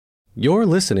You're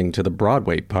listening to the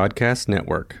Broadway Podcast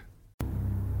Network.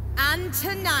 And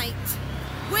tonight,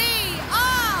 we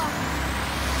are...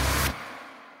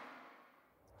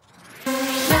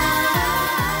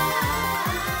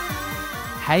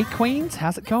 Hey Queens,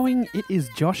 how's it going? It is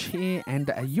Josh here,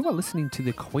 and you are listening to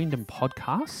the Queendom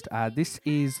Podcast. This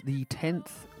is the 10th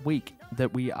week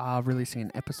that we are releasing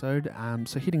an episode,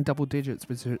 so hitting double digits,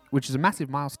 which is a massive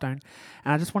milestone.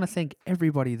 And I just want to thank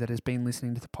everybody that has been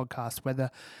listening to the podcast, whether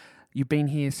you've been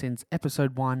here since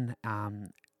episode 1,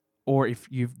 or if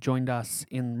you've joined us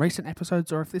in recent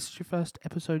episodes, or if this is your first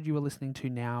episode you are listening to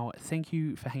now. Thank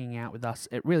you for hanging out with us.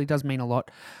 It really does mean a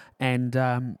lot,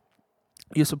 and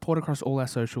your support across all our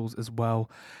socials as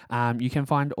well. You can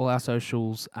find all our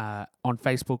socials on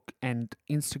Facebook and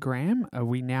Instagram.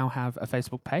 We now have a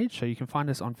Facebook page, so you can find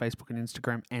us on Facebook and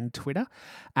Instagram and Twitter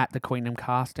at the Queendom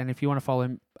Cast. And if you want to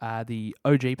follow the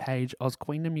OG page, Oz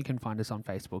Queendom, you can find us on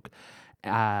Facebook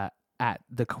at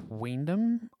the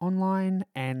Queendom online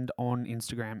and on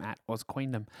Instagram at Oz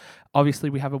Queendom. Obviously,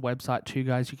 we have a website too,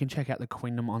 guys. You can check out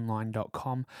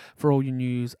thequeendomonline.com for all your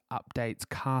news, updates,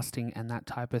 casting, and that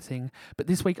type of thing. But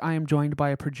this week, I am joined by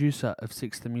a producer of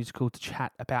Six the Musical to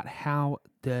chat about how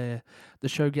the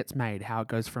show gets made, how it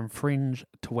goes from Fringe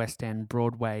to West End,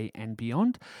 Broadway, and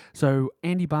beyond. So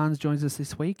Andy Barnes joins us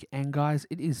this week, and guys,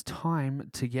 it is time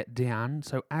to get down.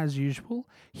 So as usual,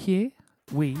 here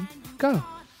we go.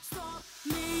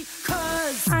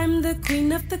 I'm the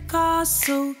queen of the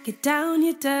castle. Get down,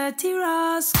 you dirty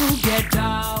rascal. Get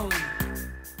down.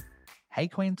 Hey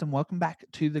Queens, and welcome back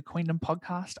to the Queendom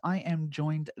Podcast. I am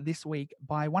joined this week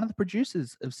by one of the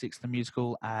producers of Six the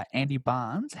Musical, Andy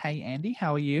Barnes. Hey Andy,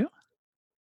 how are you?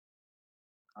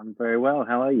 I'm very well.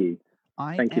 How are you?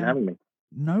 Thank you for having me.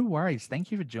 No worries.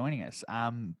 Thank you for joining us.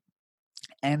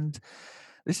 And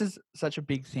this is such a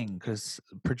big thing because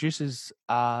producers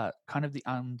are kind of the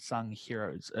unsung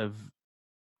heroes of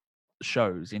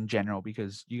shows in general,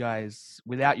 because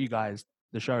without you guys,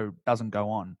 the show doesn't go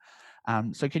on.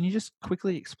 So can you just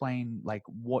quickly explain like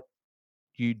what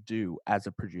you do as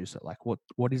a producer? Like what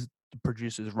is the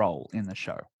producer's role in the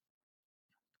show?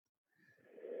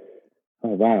 Oh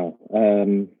wow,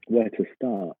 where to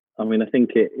start? I mean, I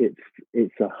think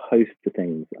it's a host of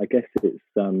things. I guess it's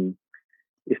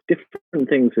different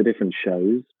things for different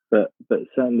shows, but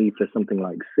certainly for something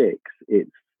like Six,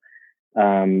 it's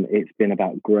been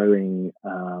about growing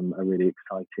a really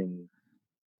exciting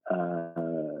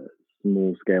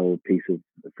small scale piece of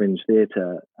fringe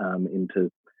theatre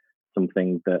into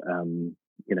something that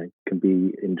can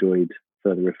be enjoyed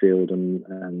further afield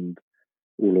and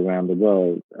all around the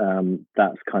world.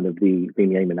 That's kind of been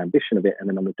the aim and ambition of it. And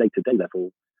then on the day-to-day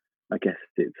level, I guess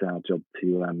it's our job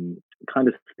to kind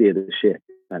of steer the ship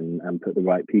and put the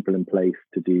right people in place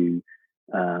to do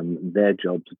their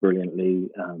jobs brilliantly,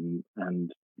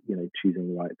 and choosing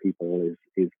the right people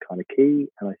is kind of key.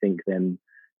 And I think then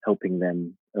helping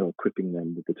them or equipping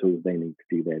them with the tools they need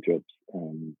to do their jobs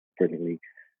brilliantly,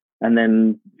 and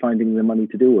then finding the money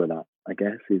to do all of that, I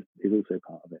guess, is also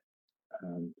part of it.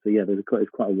 So yeah, it's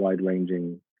quite a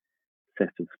wide-ranging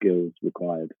set of skills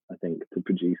required, I think, to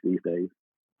produce these days.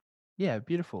 Yeah,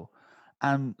 beautiful.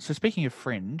 So speaking of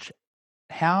Fringe,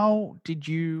 how did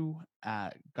you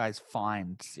guys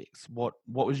find Six? What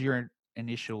was your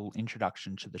initial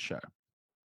introduction to the show?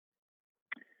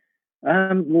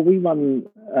 Well, we run,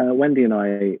 Wendy and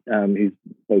I, who's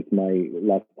both my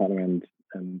life partner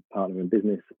and partner in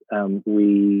business.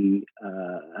 We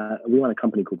run a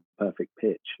company called Perfect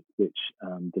Pitch, which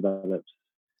develops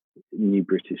new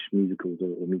British musicals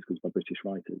or musicals by British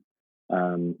writers.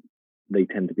 They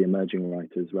tend to be emerging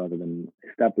writers rather than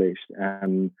established.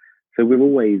 So we're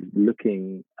always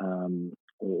looking,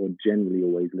 or generally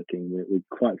always looking. We're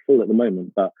quite full at the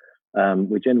moment, but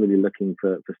we're generally looking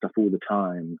for stuff all the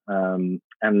time.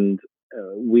 And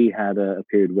we had a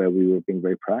period where we were being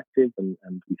very proactive, and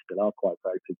we still are quite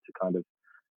proactive to kind of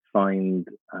find,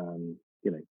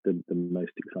 the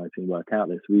most exciting work out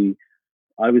there. So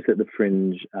I was at the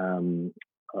Fringe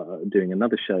doing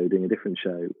a different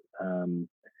show.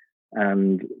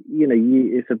 And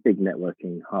it's a big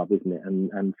networking hub, isn't it?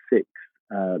 And Six,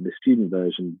 the student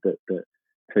version that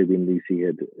Toby and Lucy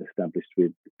had established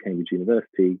with Cambridge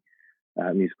University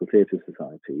Musical Theatre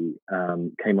Society,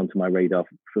 came onto my radar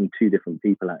from two different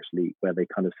people actually, where they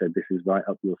kind of said, "This is right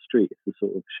up your street. It's the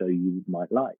sort of show you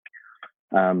might like."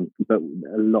 But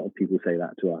a lot of people say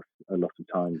that to us a lot of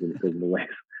times, and it doesn't always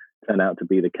turn out to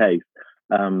be the case.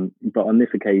 But on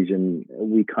this occasion,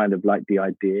 we kind of liked the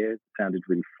idea. It sounded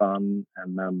really fun.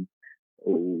 And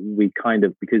we kind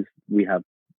of, because we have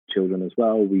children as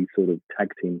well, we sort of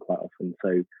tag team quite often.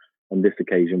 So on this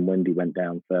occasion, Wendy went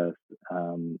down first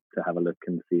to to have a look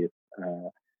and see if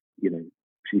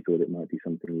she thought it might be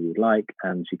something you would like,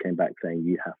 and she came back saying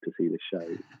you have to see this show,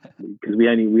 because we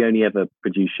only ever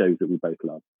produce shows that we both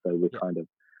love, so we're kind of,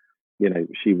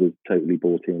 she was totally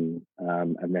bought in,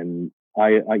 and then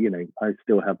I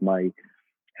still have my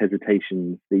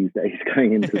hesitations these days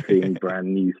going into seeing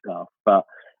brand new stuff, but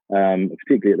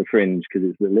particularly at the Fringe, because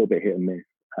it's a little bit hit and miss,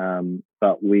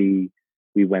 but we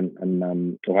went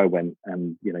and I went,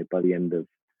 and by the end of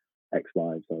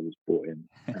Ex-Wives I was bought in,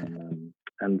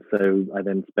 and so I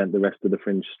then spent the rest of the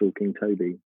Fringe stalking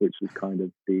Toby, which was kind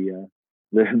of the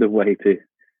way to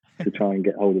try and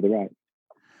get hold of the rights.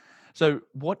 So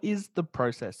what is the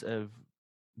process of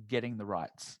getting the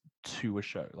rights to a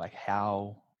show? Like,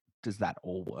 how does that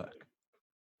all work?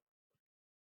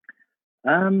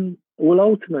 Well,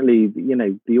 ultimately,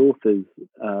 the authors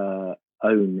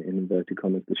own, in inverted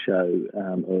commas, the show,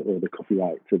 or the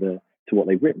copyright to what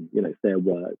they've written. It's their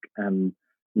work, and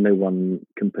no one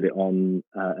can put it on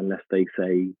unless they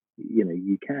say,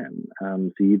 you can.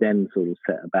 So you then sort of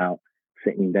set about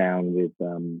sitting down with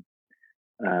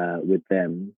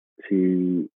them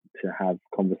to have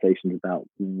conversations about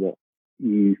what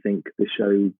you think the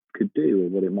show could do, or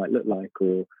what it might look like,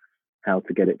 or how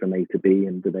to get it from A to B,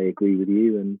 and do they agree with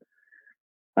you, and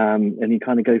you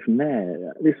kind of go from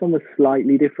there. This one was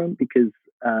slightly different because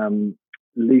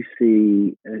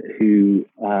Lucy, who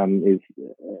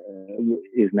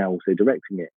is now also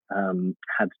directing it,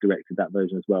 had directed that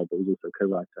version as well, but was also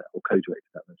co-writer, or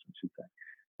co-directed that version, I should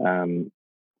say,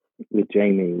 with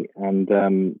Jamie, and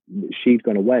she'd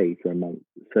gone away for a month,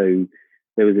 so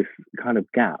there was this kind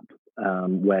of gap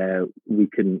where we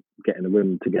couldn't get in a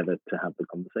room together to have the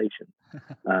conversation.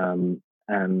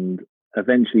 And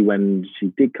eventually, when she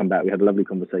did come back, we had a lovely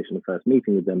conversation, the first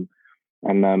meeting with them,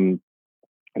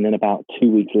 and then about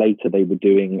 2 weeks later, they were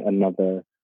doing another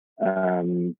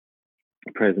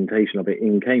presentation of it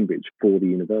in Cambridge for the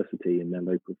university in their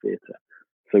local theatre.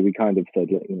 So we kind of said,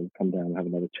 look, come down, have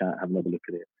another chat, have another look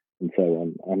at it, and so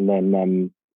on. And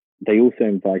then they also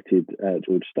invited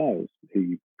George Stiles, who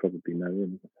you probably know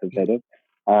and have heard of,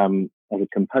 as a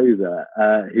composer,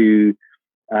 who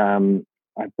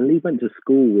I believe went to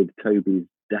school with Toby's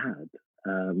dad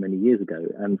many years ago.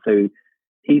 And so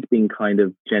he'd been kind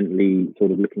of gently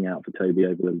sort of looking out for Toby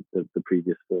over the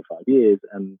previous 4 or 5 years,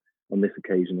 and on this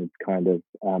occasion had kind of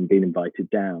been invited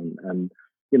down. And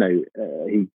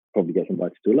he probably gets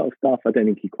invited to a lot of stuff. I don't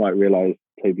think he quite realised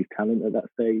Toby's talent at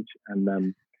that stage,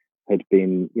 and had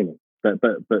been,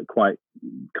 but quite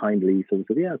kindly sort of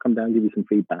said, yeah, I'll come down, give you some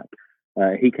feedback.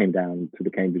 He came down to the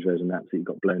Cambridge version and absolutely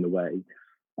got blown away,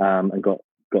 and got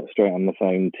straight on the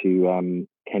phone to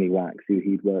Kenny Wax, who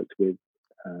he'd worked with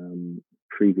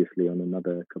previously on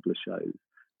another couple of shows,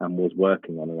 and was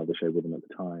working on another show with him at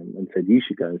the time, and said, you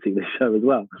should go and see this show as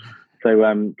well. So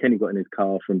Kenny got in his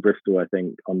car from Bristol, I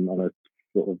think, on a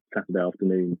sort of Saturday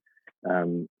afternoon,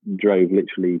 drove,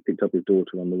 literally picked up his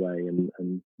daughter on the way, and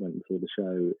went and saw the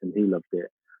show, and he loved it.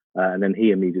 And then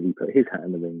he immediately put his hat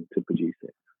in the ring to produce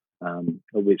it.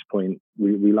 At which point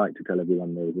we like to tell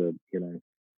everyone there was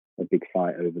a big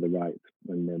fight over the rights,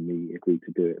 and then we agreed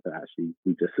to do it. But actually,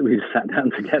 we just sat down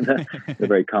together in a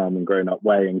very calm and grown up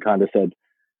way, and kind of said,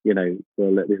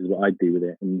 well, look, this is what I'd do with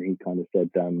it. And he kind of said,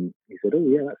 oh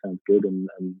yeah, that sounds good. And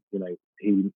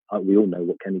we all know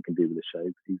what Kenny can do with the show,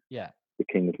 because he's the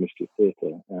king of Mischief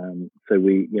Theatre. So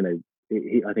we,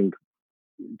 I think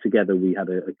together we had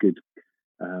a good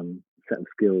set of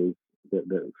skills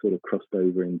that sort of crossed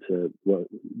over into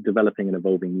developing and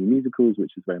evolving new musicals,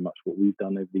 which is very much what we've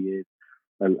done over the years,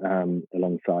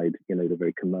 alongside the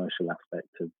very commercial aspect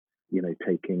of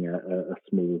taking a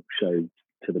small show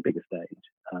to the bigger stage,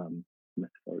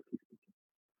 metaphorically speaking.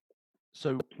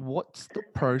 So what's the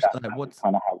process? What's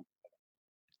kind of how?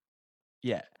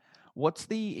 Yeah, what's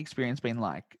the experience been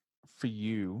like for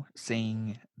you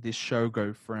seeing this show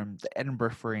go from the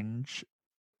Edinburgh Fringe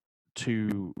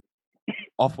to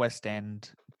off West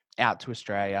End, out to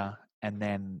Australia, and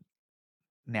then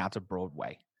now to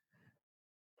Broadway?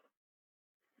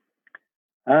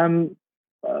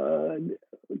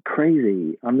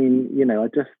 Crazy. I mean,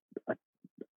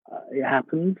 it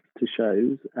happens to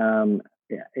shows.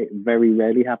 It very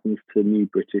rarely happens to new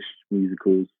British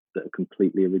musicals that are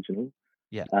completely original.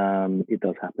 Yeah. It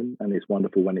does happen, and it's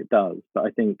wonderful when it does. But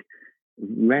I think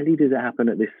rarely does it happen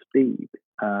at this speed.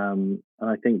 And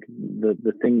I think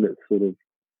the thing that sort of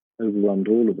overwhelmed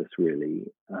all of us really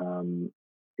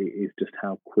is just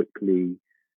how quickly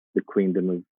the Queendom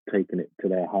have taken it to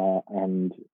their heart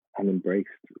and embraced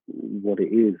what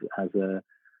it is as a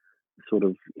sort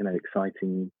of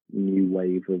exciting new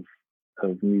wave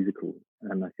of musical.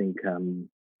 And I think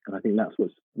I think that's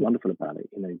what's wonderful about it.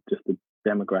 Just the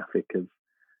demographic of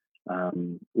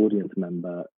audience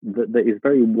member that is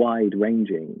very wide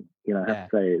ranging. I have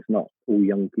to say it's not all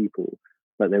young people,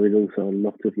 but there is also a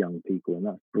lot of young people, and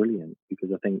that's brilliant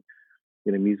because I think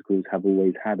musicals have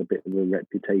always had a bit of a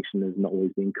reputation as not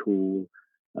always being cool,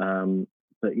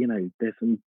 but there's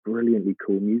some brilliantly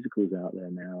cool musicals out there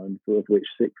now, and of which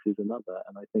Six is another.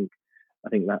 And I think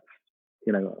that's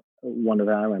one of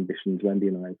our ambitions, Wendy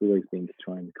and I, has always been to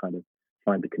try and kind of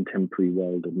find the contemporary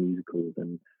world of musicals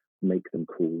and make them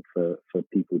cool for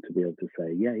people to be able to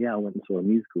say, I went and saw a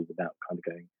musical, without kind of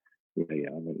going, I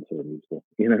went and saw a musical.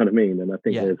 You know what I mean? And I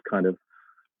think there's kind of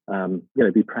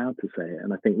be proud to say it.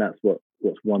 And I think that's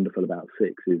what's wonderful about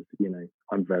Six is,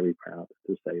 I'm very proud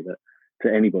to say that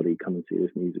to anybody, come and see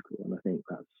this musical. And I think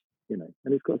that's,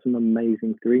 and it's got some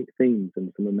amazing themes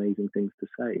and some amazing things to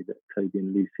say that Toby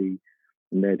and Lucy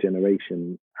and their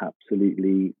generation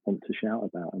absolutely want to shout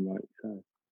about, and rightly so.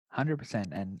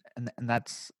 100%. And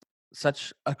that's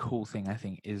such a cool thing, I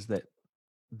think, is that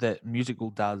the musical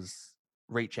does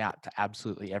reach out to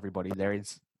absolutely everybody. There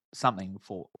is something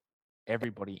for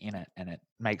everybody in it, and it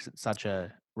makes it such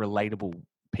a relatable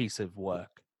piece of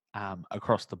work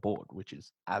across the board, which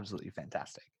is absolutely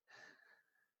fantastic.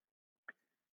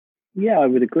 Yeah, I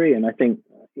would agree, and I think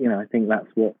that's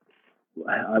what.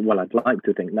 I'd like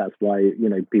to think that's why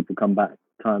people come back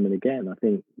time and again. I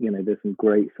think there's some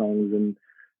great songs, and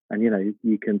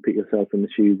you can put yourself in the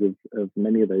shoes of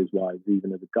many of those wives,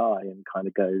 even as a guy, and kind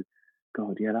of go,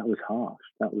 God, yeah, that was harsh.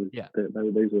 That was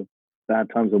those were bad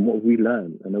times, and what have we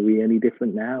learned? And are we any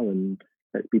different now? And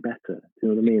let's be better. Do you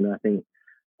know what I mean? And I think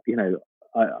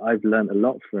I've learned a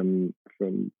lot from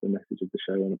the message of the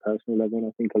show on a personal level, and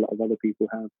I think a lot of other people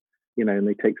have. And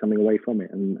they take something away from it,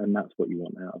 and that's what you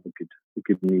want out of a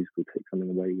good musical. Take something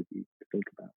away with you to think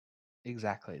about.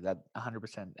 Exactly, that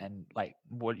 100%. And like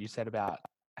what you said about,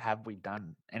 have we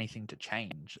done anything to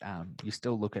change? You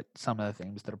still look at some of the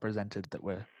themes that are presented that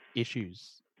were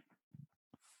issues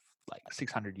like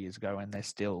 600 years ago, and they're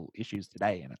still issues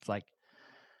today. And it's like,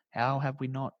 how have we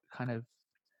not kind of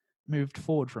moved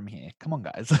forward from here? Come on,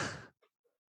 guys.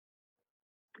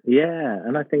 Yeah,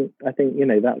 and I think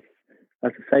that's,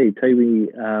 as I say, Toby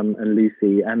and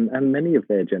Lucy and many of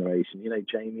their generation,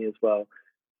 Jamie as well,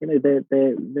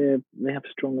 they have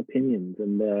strong opinions,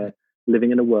 and they're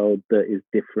living in a world that is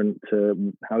different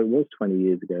to how it was 20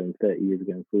 years ago and 30 years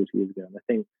ago and 40 years ago. And I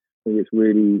think it's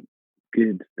really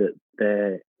good that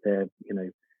they're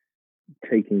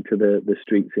taking to the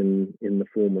streets in the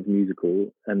form of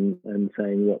musical and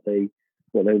saying what they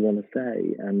want to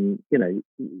say. And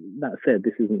that said,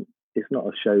 it's not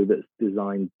a show that's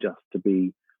designed just to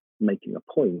be making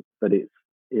a point, but it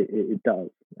does,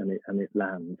 and it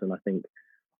lands. And I think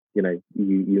you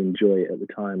enjoy it at the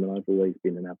time. And I've always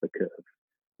been an advocate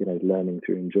of learning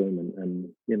through enjoyment,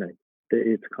 and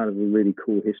it's kind of a really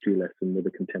cool history lesson with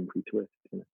a contemporary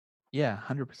twist. Yeah,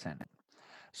 100%.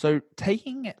 So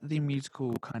taking the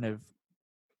musical kind of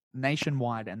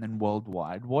nationwide and then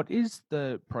worldwide, what is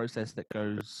the process that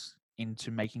goes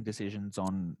into making decisions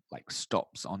on like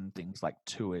stops on things like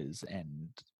tours and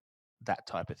that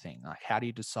type of thing? Like, how do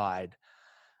you decide,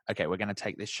 okay, we're going to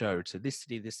take this show to this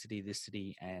city, this city, this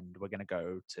city, and we're going to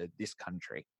go to this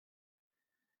country?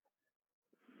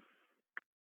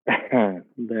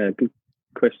 Good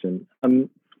question.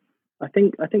 I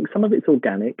think some of it's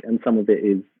organic and some of it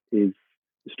is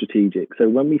strategic. So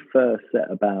when we first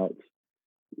set about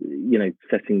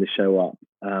setting the show up,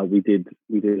 we did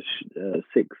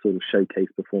 6 sort of showcase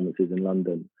performances in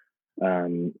London,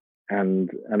 and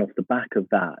off the back of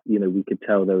that, we could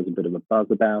tell there was a bit of a buzz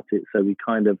about it. So we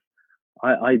kind of,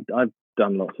 I've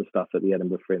done lots of stuff at the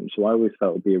Edinburgh Fringe, so I always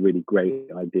felt it would be a really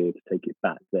great idea to take it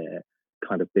back there,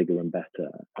 kind of bigger and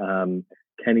better.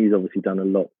 Kenny's obviously done a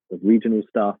lot of regional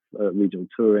stuff, regional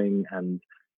touring and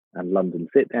London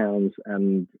sit downs,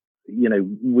 and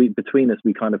between us,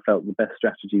 we kind of felt the best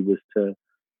strategy was to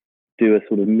do a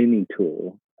sort of mini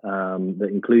tour that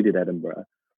included Edinburgh,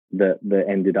 that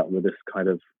ended up with us kind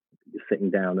of sitting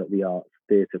down at the Arts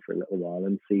Theatre for a little while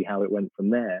and see how it went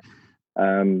from there.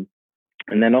 And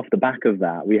then off the back of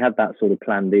that, we had that sort of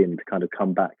planned in to kind of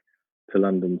come back to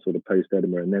London sort of post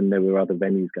Edinburgh, and then there were other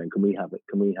venues going, can we have it,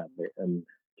 and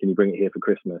can you bring it here for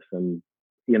Christmas? And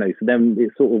so then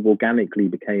it sort of organically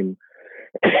became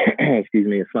excuse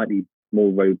me, a slightly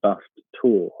more robust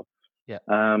tour. Yeah.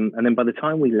 And then by the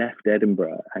time we left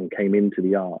Edinburgh and came into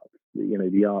the Arts,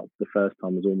 the Arts the first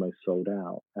time was almost sold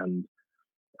out, and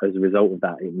as a result of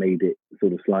that, it made it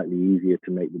sort of slightly easier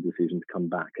to make the decision to come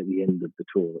back at the end of the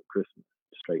tour at Christmas,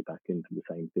 straight back into the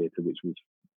same theatre, which was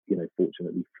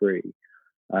fortunately free.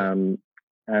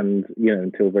 and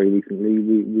until very recently,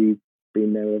 we've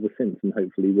been there ever since, and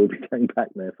hopefully we'll be going back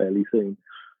there fairly soon.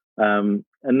 And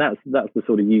that's the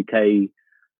sort of UK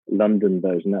London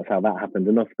version. That's how that happened.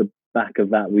 And off the back of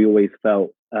that, we always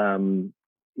felt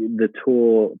the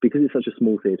tour, because it's such a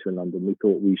small theatre in London, we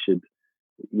thought we should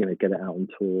get it out on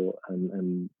tour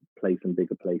and play some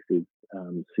bigger places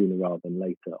sooner rather than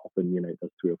later. Often it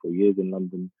does 3 or 4 years in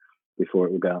London before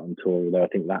it will go out on tour, although I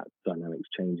think that dynamic's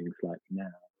changing slightly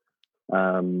now.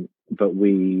 But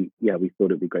we thought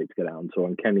it'd be great to get out on tour,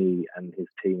 and Kenny and his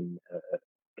team at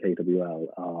KWL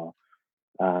are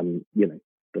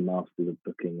the masters of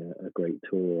booking a great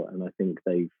tour, and I think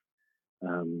they've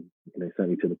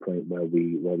certainly to the point where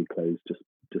we closed just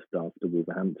after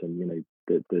Wolverhampton,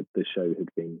 the show had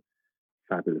been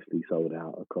fabulously sold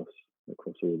out across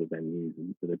all the venues,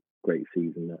 and with a great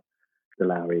season at the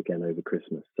Lowry again over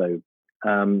Christmas. So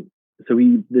the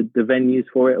venues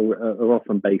for it are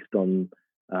often based on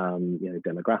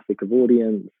demographic of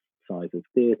audience, size of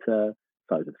theatre,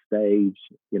 size of stage.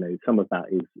 Some of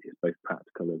that is both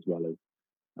practical as well as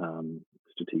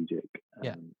strategic.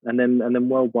 And then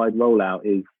worldwide rollout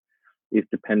is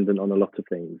dependent on a lot of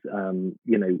things.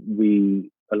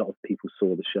 A lot of people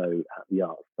saw the show at the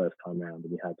Arts first time round,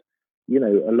 and we had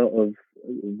a lot of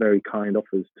very kind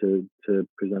offers to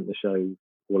present the show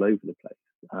all over the place,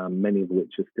 many of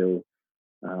which are still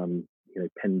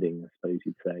pending, I suppose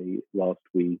you'd say, whilst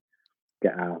we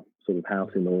get our sort of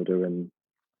house in order and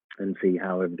see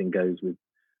how everything goes with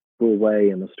Broadway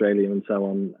and Australia and so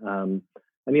on.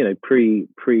 And pre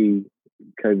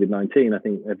COVID-19, I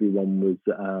think everyone was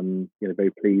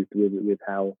very pleased with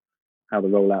how the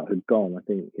rollout had gone. I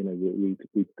think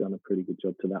we've done a pretty good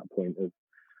job to that point of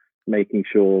making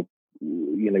sure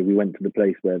we went to the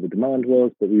place where the demand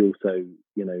was, but we also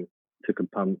took a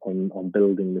punt on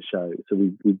building the show. So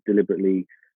we deliberately,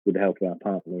 with the help of our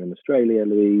partner in Australia,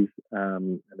 Louise,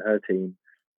 and her team,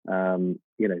 wanted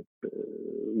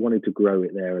to grow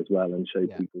it there as well and show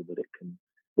people that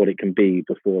what it can be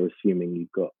before assuming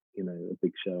you've got a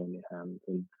big show on your hands.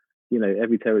 And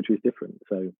every territory is different.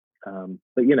 So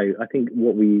but I think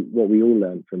what we all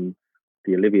learned from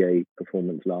the Olivier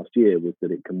performance last year was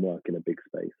that it can work in a big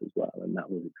space as well, and that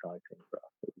was exciting for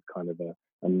us. It was kind of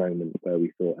a moment where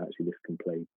we thought, actually, this can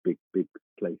play big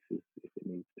places if it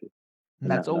needs to.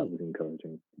 And that was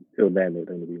encouraging. Till then, it had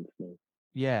only been small.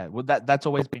 Yeah, well, that's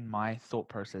always been my thought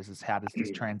process: is how does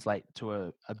this translate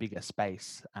to a bigger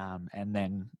space? And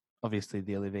then obviously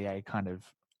the Olivier kind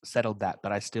of settled that,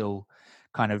 but I still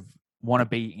kind of want to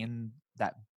be in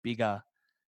that bigger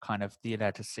kind of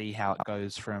theatre to see how it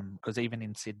goes from, because even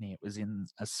in Sydney, it was in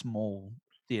a small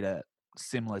theatre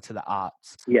similar to the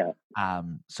Arts. Yeah.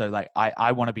 So like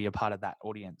I want to be a part of that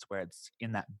audience where it's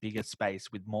in that bigger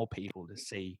space with more people to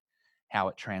see how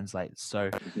it translates.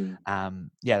 So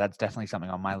that's definitely something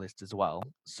on my list as well.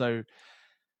 So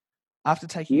after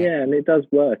taking and it does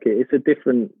work. It's a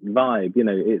different vibe.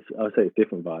 I would say it's a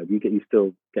different vibe. You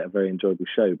still get a very enjoyable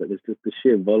show, but there's just the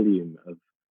sheer volume of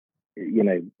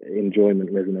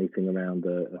enjoyment resonating around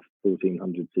a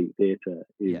 1,400 seat theatre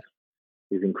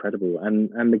is incredible.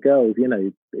 And the girls,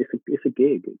 it's a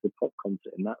gig. It's a pop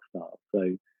concert in that style.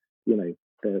 So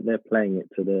they're playing it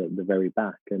to the very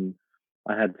back. And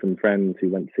I had some friends who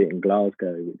went to see it in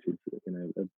Glasgow, which is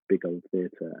a big old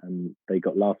theatre, and they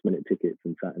got last minute tickets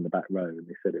and sat in the back row, and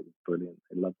they said it was brilliant.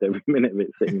 They loved every minute of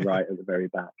it, sitting right at the very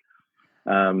back.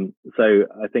 So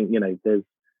I think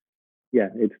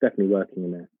it's definitely working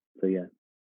in there. So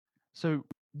So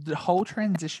the whole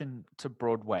transition to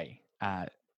Broadway,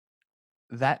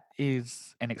 that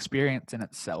is an experience in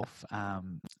itself.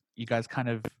 You guys kind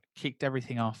of kicked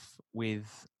everything off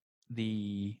with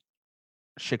the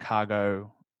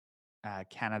Chicago,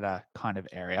 Canada kind of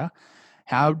area.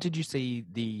 How did you see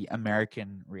the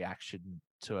American reaction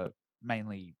to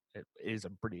mainly it is a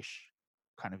British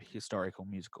kind of historical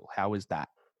musical? How was that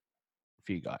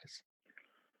for you guys?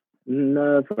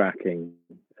 Nerve-wracking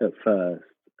at first.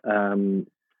 I mean,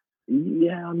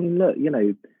 look,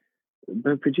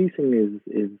 but producing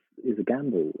is a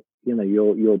gamble.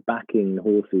 You're backing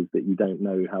horses that you don't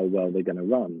know how well they're going to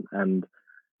run, and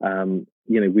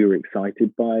we were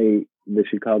excited by the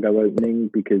Chicago opening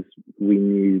because we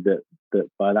knew that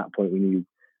by that point we knew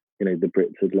the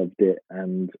Brits had loved it,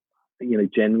 and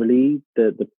generally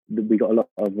we got a lot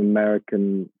of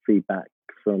American feedback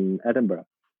from Edinburgh,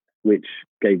 which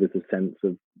gave us a sense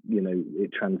of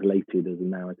it translated as a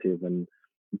narrative, and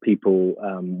people,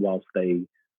 whilst they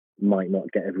might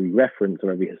not get every reference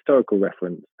or every historical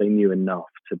reference, they knew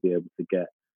enough to be able to get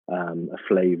a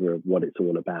flavour of what it's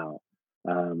all about.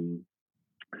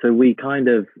 So we kind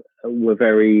of were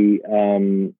very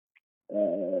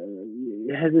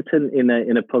hesitant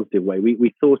in a positive way.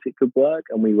 We thought it could work,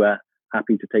 and we were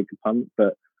happy to take a punt,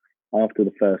 but after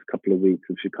the first couple of weeks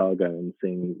of Chicago and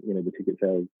seeing the ticket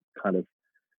sales kind of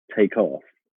take off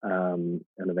and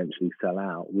eventually sell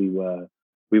out, we were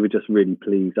just really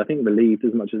pleased. I think relieved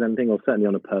as much as anything, or certainly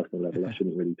on a personal level. I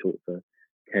shouldn't really talk for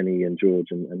Kenny and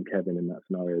George and Kevin in that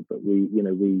scenario, but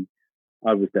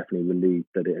I was definitely relieved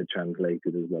that it had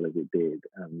translated as well as it did,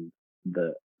 and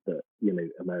that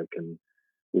American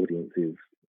audiences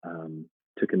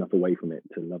took enough away from it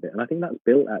to love it. And I think that's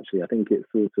built, actually. I think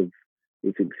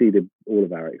it's exceeded all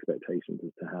of our expectations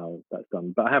as to how that's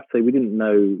done. But I have to say, we didn't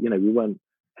know, we weren't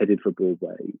headed for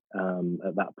Broadway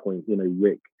at that point.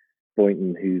 Rick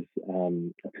Boynton, who's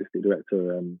artistic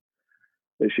director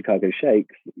at Chicago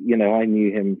Shakes, I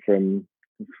knew him from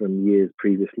years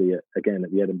previously at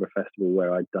the Edinburgh Festival,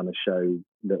 where I'd done a show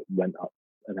that went up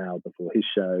an hour before his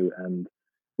show, and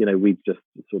we'd just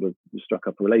sort of struck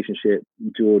up a relationship.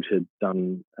 George had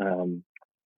done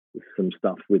some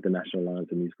stuff with the National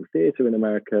Alliance of Musical Theatre in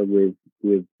America with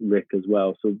Rick as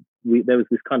well, so there was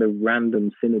this kind of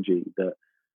random synergy that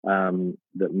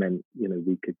meant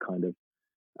we could kind of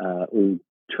all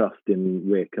trust in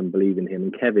Rick and believe in him.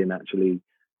 And Kevin, actually,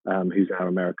 who's our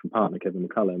American partner, Kevin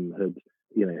McCullum,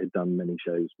 had done many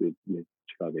shows with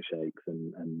Chicago Shakes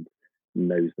and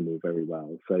knows them all very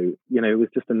well. So it was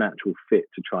just a natural fit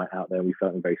to try it out there. We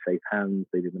felt in very safe hands.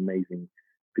 They did an amazing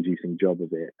producing job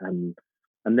of it, and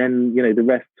then the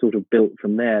rest sort of built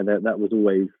from there. That was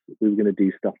always, we were going to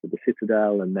do stuff with the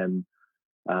Citadel, and then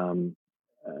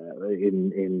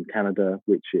in Canada,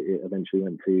 which it eventually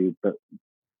went to, but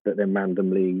then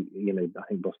randomly, I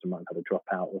think Boston might have had a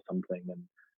dropout or something, and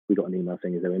we got an email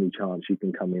saying, is there any chance you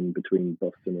can come in between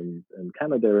Boston and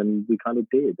Canada? And we kind of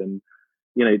did, and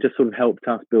it just sort of helped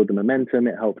us build the momentum.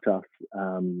 It helped us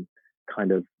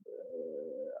kind of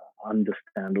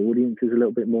understand audiences a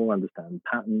little bit more, understand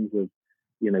patterns of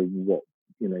what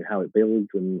how it builds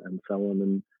and so on,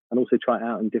 and also try it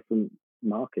out in different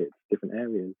markets, different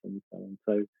areas, and so on.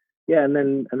 So yeah, and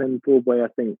then Broadway, I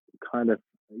think, kind of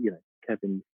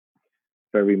Kevin's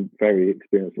very, very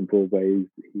experienced in Broadway.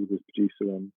 He was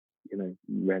producer on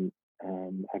Rent,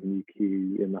 Avenue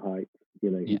Q, In the Heights.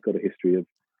 He's got a history of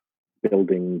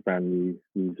building brand new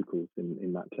musicals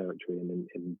in that territory and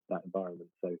in that environment.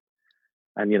 So,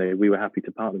 and we were happy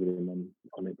to partner with him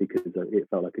on it because it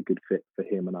felt like a good fit for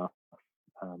him and us.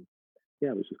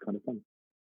 It was just kind of fun.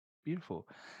 Beautiful.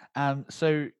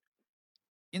 So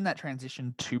in that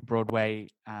transition to Broadway,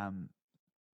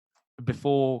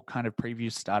 before kind of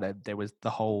previews started, there was the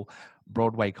whole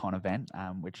Broadway Con event,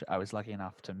 which I was lucky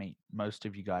enough to meet most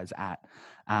of you guys at.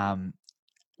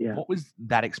 What was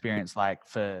that experience like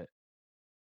for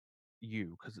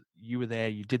you? Because you were there,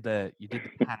 you did the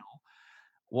panel.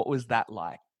 What was that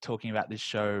like, talking about this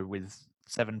show with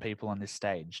 7 people on this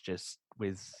stage, just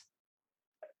with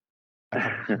a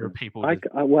couple of people? I've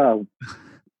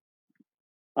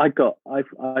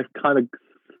kind of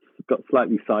got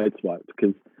slightly sideswiped,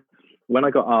 because when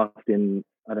I got asked in,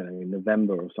 I don't know, in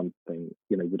November or something,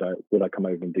 would I come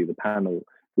over and do the panel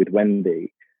with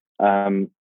Wendy? I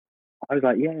was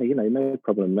like, yeah, no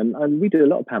problem. And we do a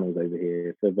lot of panels over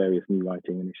here for various new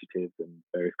writing initiatives and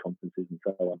various conferences and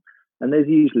so on. And there's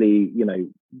usually,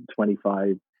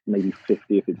 25, maybe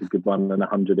 50 if it's a good one, and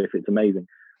 100 if it's amazing.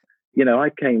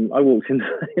 I walked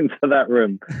into that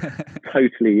room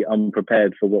totally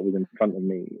unprepared for what was in front of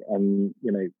me. And,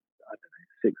 I don't know,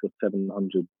 600 or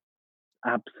 700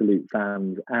 absolute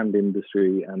fans and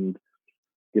industry and,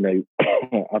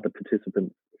 other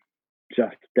participants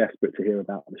just desperate to hear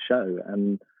about the show.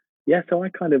 And so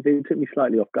it took me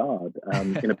slightly off guard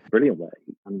in a brilliant way.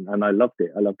 And I loved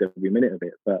it. I loved every minute of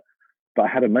it. But I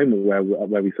had a moment where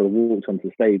we sort of walked onto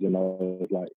the stage, and I was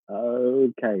like,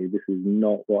 okay, this is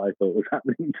not what I thought was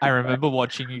happening. I remember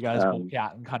watching you guys walk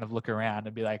out and kind of look around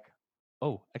and be like,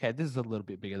 oh, okay, this is a little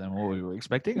bit bigger than what we were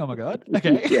expecting. Oh my God.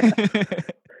 Okay. Yeah.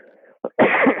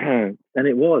 And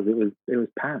it was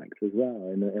packed as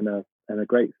well in a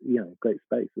great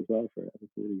space as well for it. It was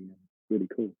really, really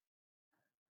cool.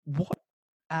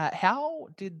 How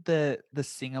did the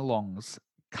sing-alongs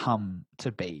come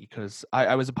to be? Because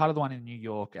I was a part of the one in New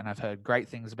York, and I've heard great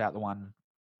things about the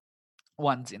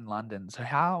ones in London. So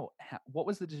what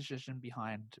was the decision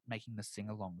behind making the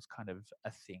sing-alongs kind of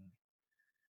a thing?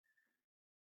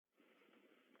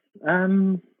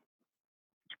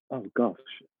 Oh gosh,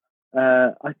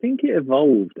 I think it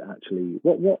evolved, actually.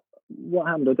 What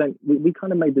happened? We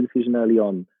kind of made the decision early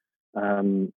on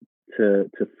to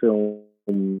film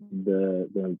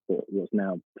the what's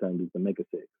now termed as the Mega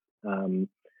Six.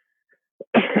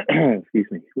 Excuse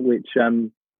me,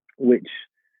 which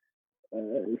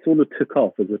sort of took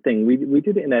off as a thing. We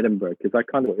did it in Edinburgh because I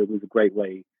kind of thought it was a great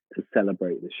way to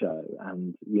celebrate the show,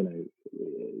 and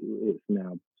it's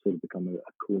now sort of become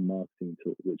a cool marketing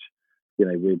tool, which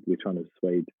we're trying to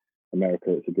persuade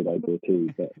America it's a good idea too,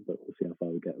 but we'll see how far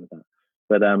we get with that.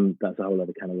 But that's a whole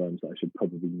other can of worms that I should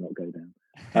probably not go down.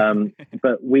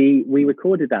 But we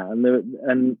recorded that,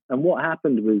 and what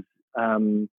happened was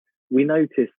we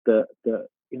noticed that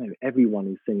everyone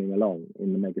is singing along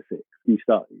in the Mega Six.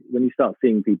 When you start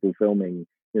seeing people filming,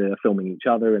 they're filming each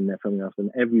other and they're filming us,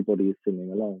 and everybody is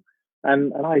singing along.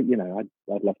 And I'd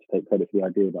love to take credit for the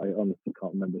idea, but I honestly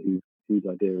can't remember whose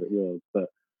idea it was. But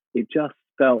it just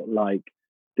felt like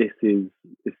this is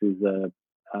a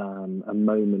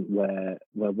moment where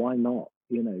why not?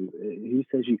 Who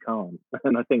says you can't?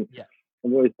 And I think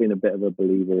I've always been a bit of a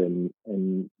believer in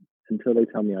until they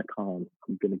tell me I can't,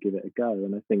 I'm going to give it a go.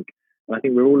 And I think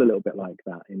we're all a little bit like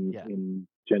that in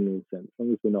general sense, as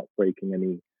long as we're not breaking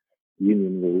any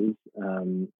union rules,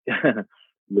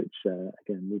 which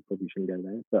again we probably shouldn't go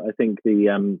there. But I think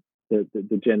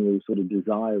the general sort of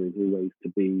desire is always to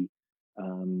be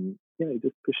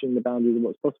just pushing the boundaries of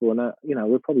what's possible. And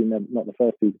we're probably not the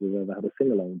first people who've ever had a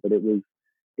sing along, but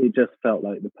it just felt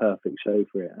like the perfect show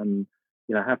for it. And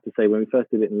I have to say, when we first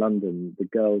did it in London, the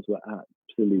girls were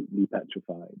absolutely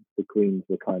petrified. The queens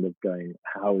were kind of going,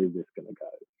 how is this going to go?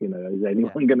 Is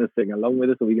anyone going to sing along with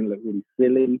us? Are we going to look really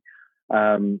silly?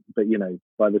 But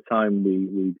by the time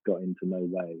we got into No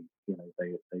Way,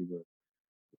 they were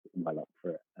well up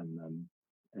for it. And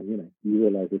you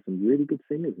realise there's some really good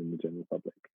singers in the general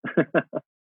public.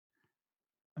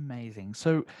 Amazing.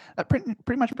 So that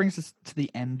pretty much brings us to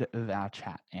the end of our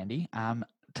chat, Andy.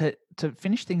 To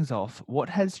finish things off, what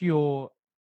has your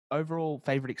overall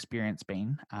favourite experience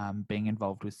been being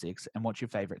involved with Six, and what's your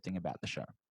favourite thing about the show?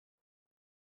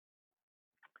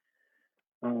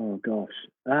 Oh gosh,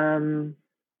 do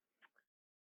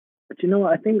you know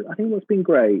what I think? I think what's been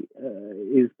great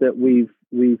is that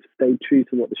we've stayed true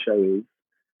to what the show is.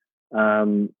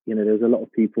 There's a lot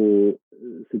of people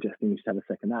suggesting we should have a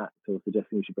second act, or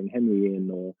suggesting we should bring Henry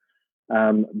in,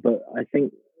 but I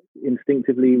think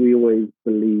instinctively we always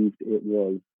believed it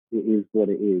is what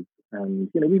it is. And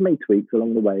we've made tweaks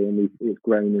along the way, and it's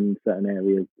grown in certain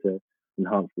areas to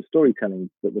enhance the storytelling,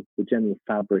 but the general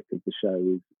fabric of the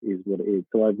show is what it is.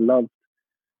 So I've loved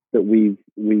that we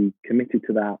committed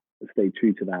to that, stayed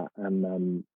true to that,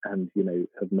 and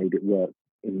have made it work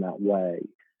in that way.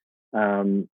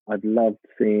 I've loved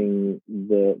seeing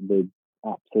the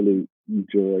absolute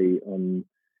joy on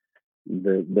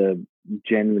the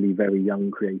generally very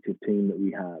young creative team that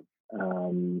we have.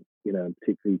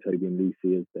 Particularly Toby and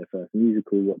Lucy as their first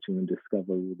musical, watching them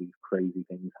discover all these crazy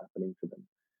things happening to them,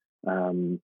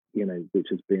 which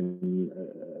has been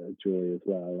a joy as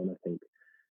well. And I think,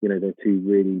 they're two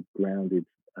really grounded,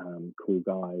 cool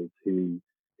guys who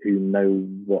know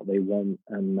what they want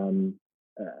and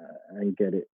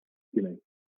get it, in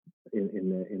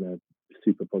a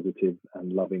super positive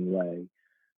and loving way.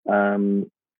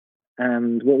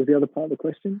 And what was the other part of the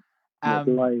question?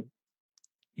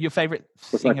 Your favourite?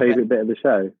 What's my favourite bit of the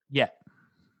show? Yeah.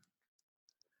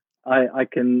 I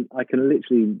can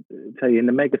literally tell you, in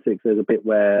the Mega Six there's a bit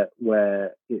where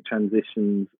it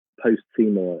transitions post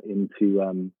Seymour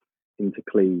into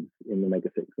Cleves in the Mega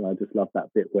Six, and I just love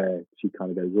that bit where she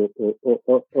kind of goes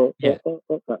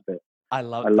that bit. I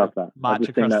love that. March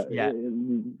across,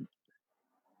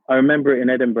 I remember it in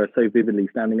Edinburgh so vividly,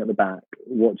 standing at the back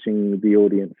watching the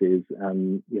audiences,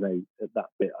 and at that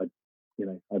bit I'd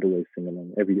always sing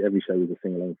along. Every show was a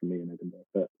sing along for me in Edinburgh,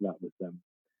 but that was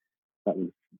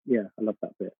I love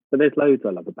that bit. But there's loads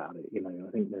I love about it.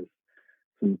 I think there's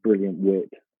some brilliant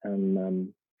wit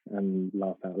and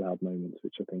laugh out loud moments,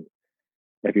 which I think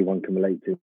everyone can relate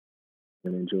to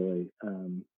and enjoy.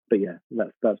 But yeah,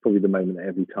 that's probably the moment that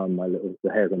every time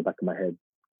the hairs on the back of my head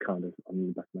kind of on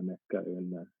the back of my neck go,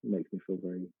 and it makes me feel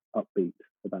very upbeat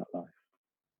about life.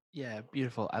 Yeah,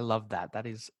 beautiful. I love that. That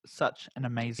is such an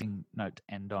amazing note to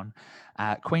end on.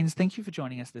 Queens, thank you for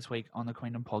joining us this week on the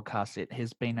Queendom Podcast. It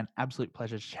has been an absolute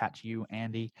pleasure to chat to you,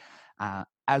 Andy.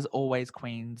 As always,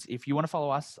 Queens, if you want to follow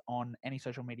us on any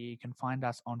social media, you can find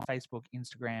us on Facebook,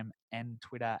 Instagram, and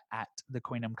Twitter at the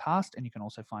Queendom Cast, and you can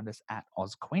also find us at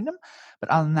Oz Queendom. But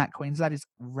other than that, Queens, that is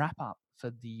wrap up for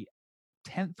the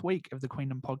 10th week of the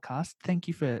Queendom Podcast. Thank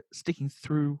you for sticking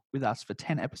through with us for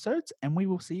 10 episodes, and we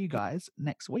will see you guys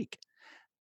next week.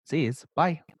 See yous.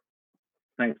 Bye.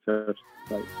 Thanks, George.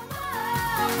 Bye.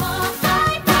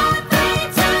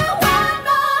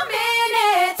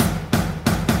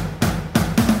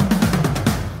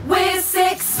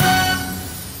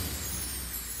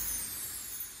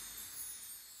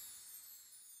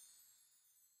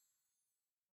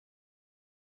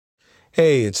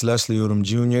 Hey, it's Leslie Odom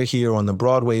Jr. here on the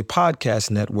Broadway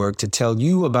Podcast Network to tell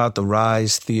you about the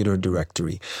Rise Theater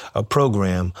Directory, a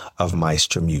program of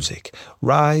Maestro Music.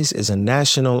 Rise is a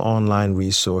national online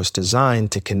resource designed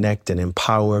to connect and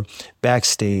empower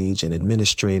backstage and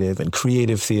administrative and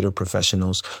creative theater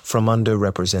professionals from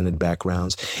underrepresented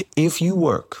backgrounds. If you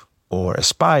work or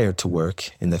aspire to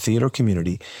work in the theater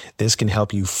community, this can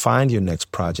help you find your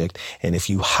next project. And if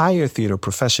you hire theater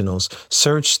professionals,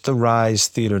 search the Rise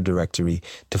Theater Directory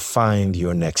to find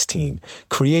your next team.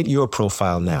 Create your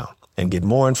profile now and get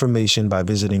more information by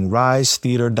visiting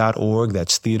risetheater.org.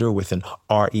 That's theater with an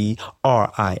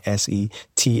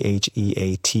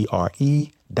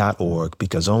RERISETHEATRE.org,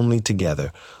 because only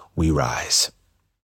together we rise.